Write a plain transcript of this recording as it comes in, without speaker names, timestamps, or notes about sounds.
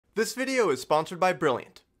This video is sponsored by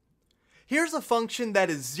Brilliant. Here's a function that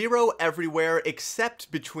is 0 everywhere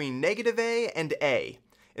except between -a and a.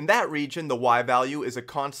 In that region, the y value is a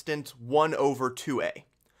constant 1 over 2a.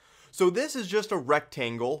 So this is just a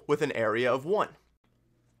rectangle with an area of 1.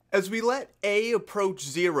 As we let a approach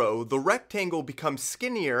 0, the rectangle becomes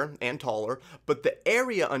skinnier and taller, but the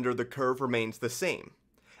area under the curve remains the same.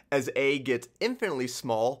 As a gets infinitely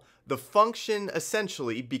small, the function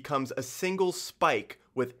essentially becomes a single spike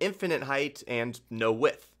with infinite height and no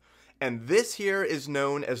width. And this here is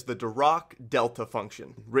known as the Derac Delta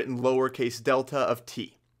function, written lowercase delta of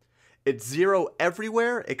t. It's 0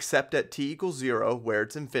 everywhere except at t equals 0, where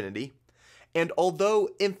it's infinity. And although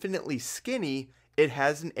infinitely skinny, it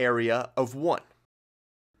has an area of 1.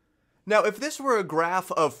 Now, if this were a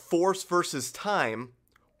graph of force versus time,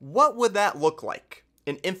 what would that look like?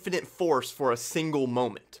 An infinite force for a single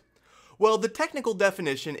moment. Well, the technical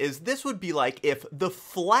definition is this would be like if the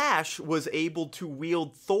Flash was able to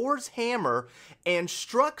wield Thor's hammer and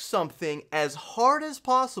struck something as hard as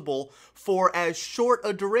possible for as short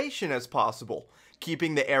a duration as possible,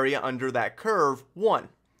 keeping the area under that curve 1.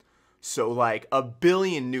 So like 1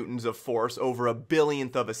 billion newtons of force over 1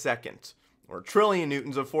 billionth of a second, or 1 trillion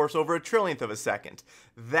newtons of force over 1 trillionth of a second.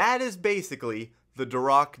 That is basically the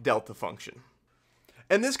Dirac Delta function.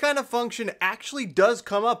 And this kind of function actually does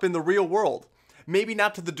come up in the real world. Maybe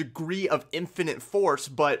not to the degree of infinite force,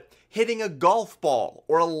 but hitting a golf ball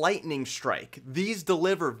or a lightning strike. These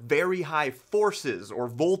deliver very high forces or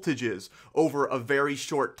voltages over a very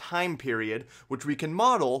short time period, which we can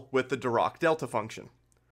model with the Dirac Delta function.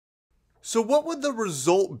 So what would the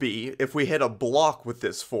result be if we hit a block with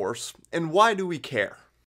this force, and why do we care?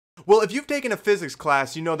 Well, if you've taken a physics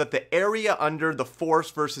class, you know that the area under the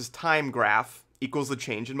force versus time graph equals the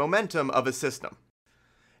change in momentum of a system.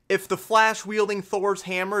 If the Flash wielding Thor's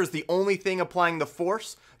hammer is the only thing applying the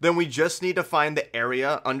force, then we just need to find the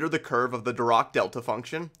area under the curve of the Dirac Delta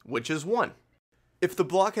function, which is 1. If the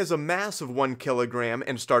block has a mass of 1 kilogram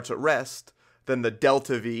and starts at rest, then the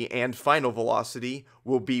delta V and final velocity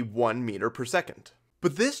will be 1 meter per second.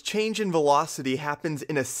 But this change in velocity happens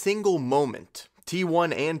in a single moment.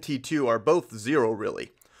 T1 and T2 are both 0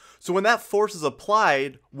 really. So when that force is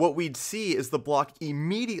applied, what we'd see is the block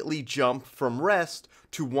immediately jump from rest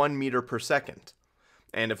to 1 meter per second.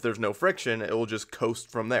 And if there's no friction, it will just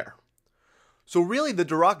coast from there. So really the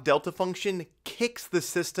Dirac Delta function kicks the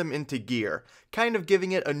system into gear, kind of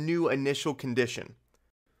giving it a new initial condition.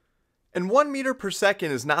 And 1 meter per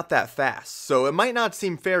second is not that fast, so it might not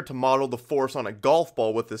seem fair to model the force on a golf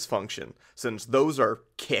ball with this function, since those are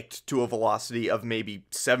kicked to a velocity of maybe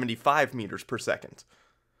 75 meters per second.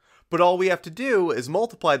 But all we have to do is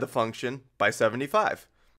multiply the function by 75.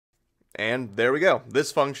 And there we go.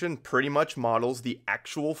 This function pretty much models the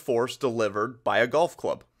actual force delivered by a golf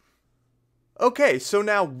club. Okay, so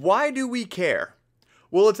now why do we care?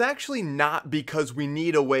 Well, it's actually not because we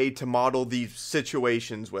need a way to model these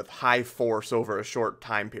situations with high force over a short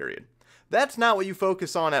time period. That's not what you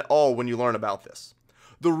focus on at all when you learn about this.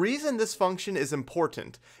 The reason this function is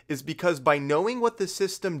important is because by knowing what the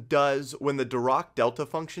system does when the Dirac Delta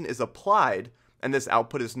function is applied, and this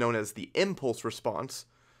output is known as the impulse response,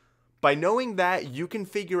 by knowing that you can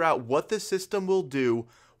figure out what the system will do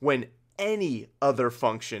when any other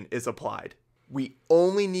function is applied. We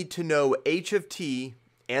only need to know h of t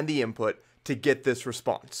and the input to get this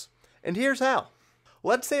response. And here's how.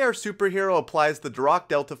 Let's say our superhero applies the Dirac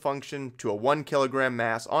Delta function to a 1 kilogram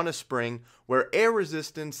mass on a spring where air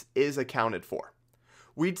resistance is accounted for.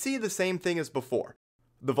 We'd see the same thing as before.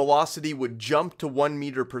 The velocity would jump to 1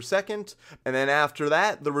 meter per second, and then after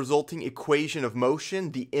that, the resulting equation of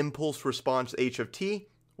motion, the impulse response h of t,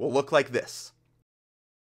 will look like this.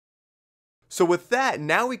 So with that,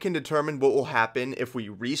 now we can determine what will happen if we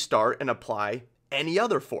restart and apply any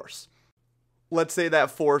other force. Let's say that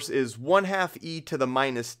force is 1/2 e to the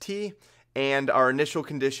minus t, and our initial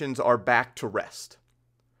conditions are back to rest.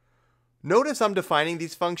 Notice I'm defining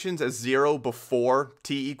these functions as 0 before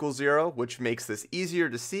t equals 0, which makes this easier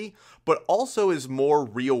to see, but also is more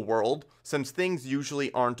real world, since things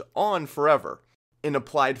usually aren't on forever. An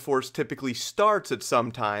applied force typically starts at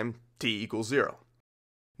some time, t equals 0.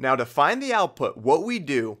 Now to find the output, what we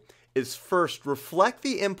do is first reflect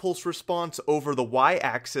the impulse response over the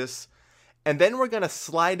y-axis, and then we're going to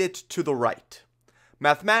slide it to the right.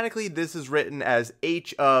 Mathematically, this is written as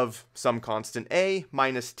h of some constant a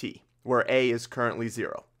minus t, where a is currently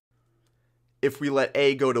 0. If we let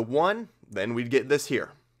a go to 1, then we'd get this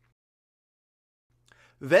here.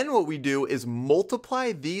 Then what we do is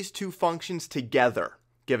multiply these two functions together,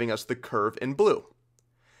 giving us the curve in blue.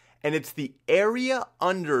 And it's the area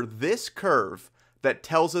under this curve that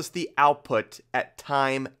tells us the output at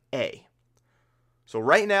time A. So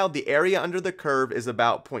right now, the area under the curve is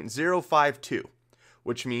about 0.052,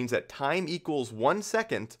 which means at time equals 1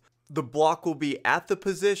 second, the block will be at the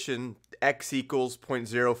position x equals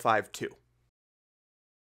 0.052.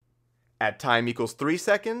 At time equals 3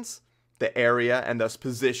 seconds, the area and thus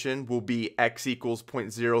position will be x equals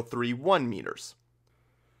 0.031 meters.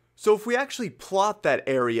 So if we actually plot that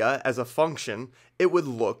area as a function, it would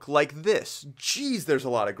look like this. Geez, there's a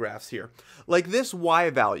lot of graphs here. Like this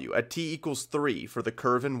y value at t equals 3 for the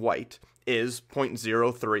curve in white is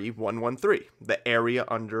 0.03113, the area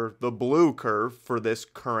under the blue curve for this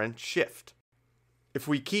current shift. If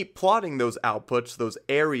we keep plotting those outputs, those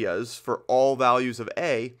areas for all values of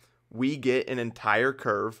a, we get an entire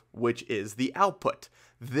curve, which is the output.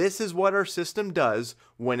 This is what our system does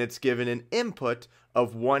when it's given an input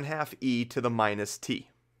of 1/2 e to the minus t.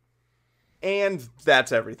 And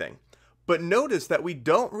that's everything. But notice that we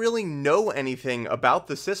don't really know anything about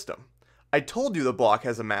the system. I told you the block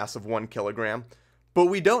has a mass of 1 kilogram, but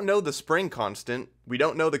we don't know the spring constant, we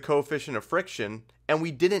don't know the coefficient of friction, and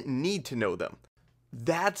we didn't need to know them.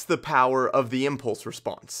 That's the power of the impulse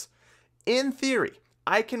response. In theory,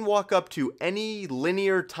 I can walk up to any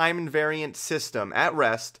linear time invariant system at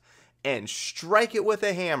rest and strike it with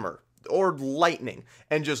a hammer or lightning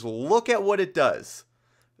and just look at what it does.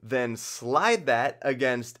 Then slide that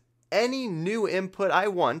against any new input I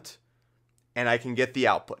want, and I can get the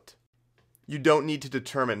output. You don't need to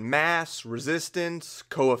determine mass, resistance,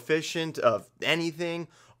 coefficient of anything.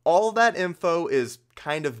 All that info is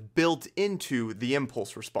kind of built into the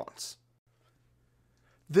impulse response.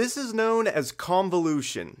 This is known as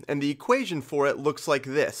convolution, and the equation for it looks like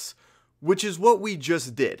this, which is what we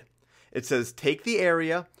just did. It says take the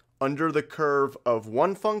area under the curve of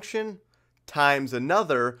one function times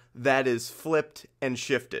another that is flipped and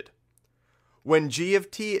shifted. When g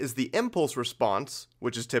of t is the impulse response,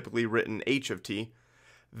 which is typically written h of t,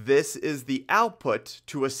 this is the output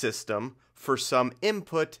to a system for some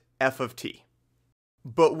input f of t.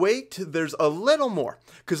 But wait, there's a little more,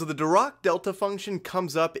 because the Dirac Delta function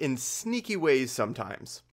comes up in sneaky ways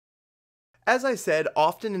sometimes. As I said,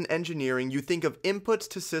 often in engineering you think of inputs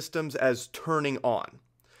to systems as turning on.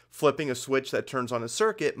 Flipping a switch that turns on a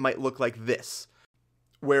circuit might look like this,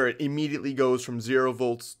 where it immediately goes from 0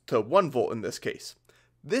 volts to 1 volt in this case.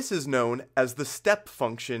 This is known as the step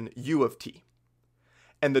function u of t.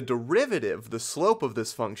 And the derivative, the slope of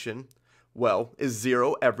this function, well, is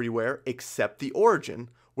 0 everywhere except the origin,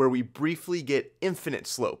 where we briefly get infinite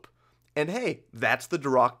slope. And hey, that's the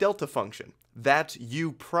Dirac Delta function. That's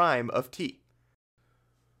u prime of t.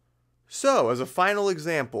 So, as a final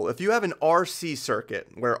example, if you have an RC circuit,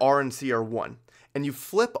 where R and C are 1, and you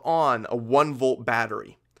flip on a 1 volt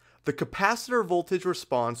battery, the capacitor voltage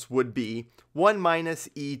response would be 1 minus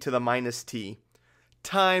e to the minus t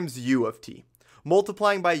times u of t.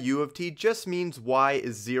 Multiplying by u of t just means y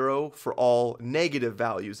is 0 for all negative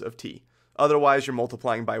values of t. Otherwise, you're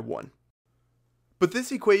multiplying by 1. But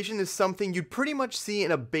this equation is something you'd pretty much see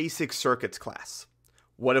in a basic circuits class.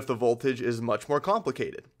 What if the voltage is much more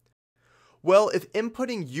complicated? Well, if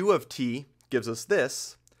inputting u of t gives us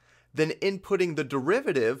this, then inputting the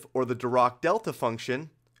derivative, or the Dirac Delta function,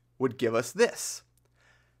 would give us this.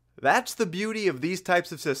 That's the beauty of these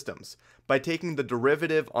types of systems. By taking the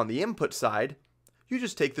derivative on the input side, you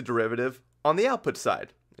just take the derivative on the output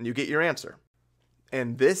side, and you get your answer.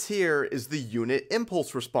 And this here is the unit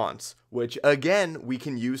impulse response, which again, we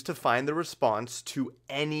can use to find the response to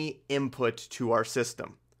any input to our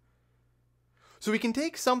system. So we can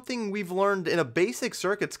take something we've learned in a basic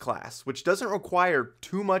circuits class, which doesn't require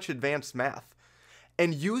too much advanced math,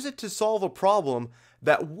 and use it to solve a problem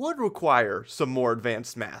that would require some more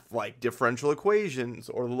advanced math, like differential equations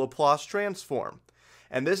or the Laplace transform.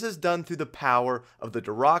 And this is done through the power of the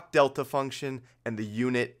Dirac Delta function and the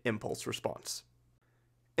unit impulse response.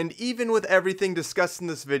 And even with everything discussed in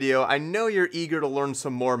this video, I know you're eager to learn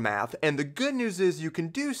some more math, and the good news is you can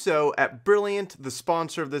do so at Brilliant, the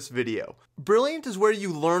sponsor of this video. Brilliant is where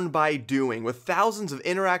you learn by doing, with thousands of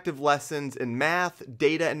interactive lessons in math,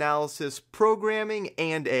 data analysis, programming,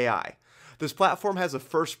 and AI. This platform has a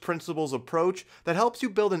first principles approach that helps you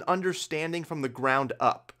build an understanding from the ground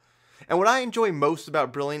up. And what I enjoy most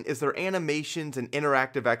about Brilliant is their animations and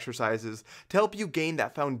interactive exercises to help you gain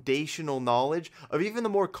that foundational knowledge of even the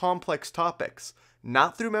more complex topics,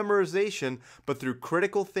 not through memorization, but through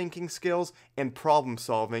critical thinking skills and problem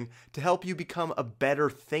solving to help you become a better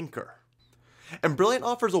thinker. And Brilliant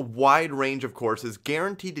offers a wide range of courses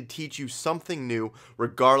guaranteed to teach you something new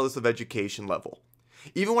regardless of education level.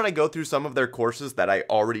 Even when I go through some of their courses that I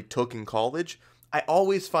already took in college, I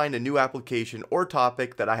always find a new application or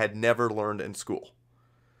topic that I had never learned in school.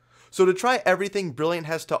 So to try everything Brilliant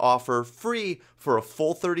has to offer free for a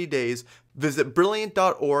full 30 days, visit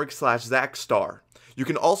brilliant.org/ZachStar. You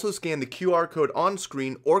can also scan the QR code on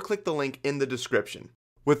screen or click the link in the description.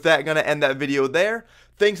 With that, gonna end that video there.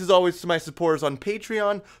 Thanks as always to my supporters on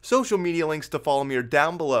Patreon. Social media links to follow me are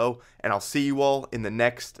down below, and I'll see you all in the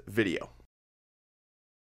next video.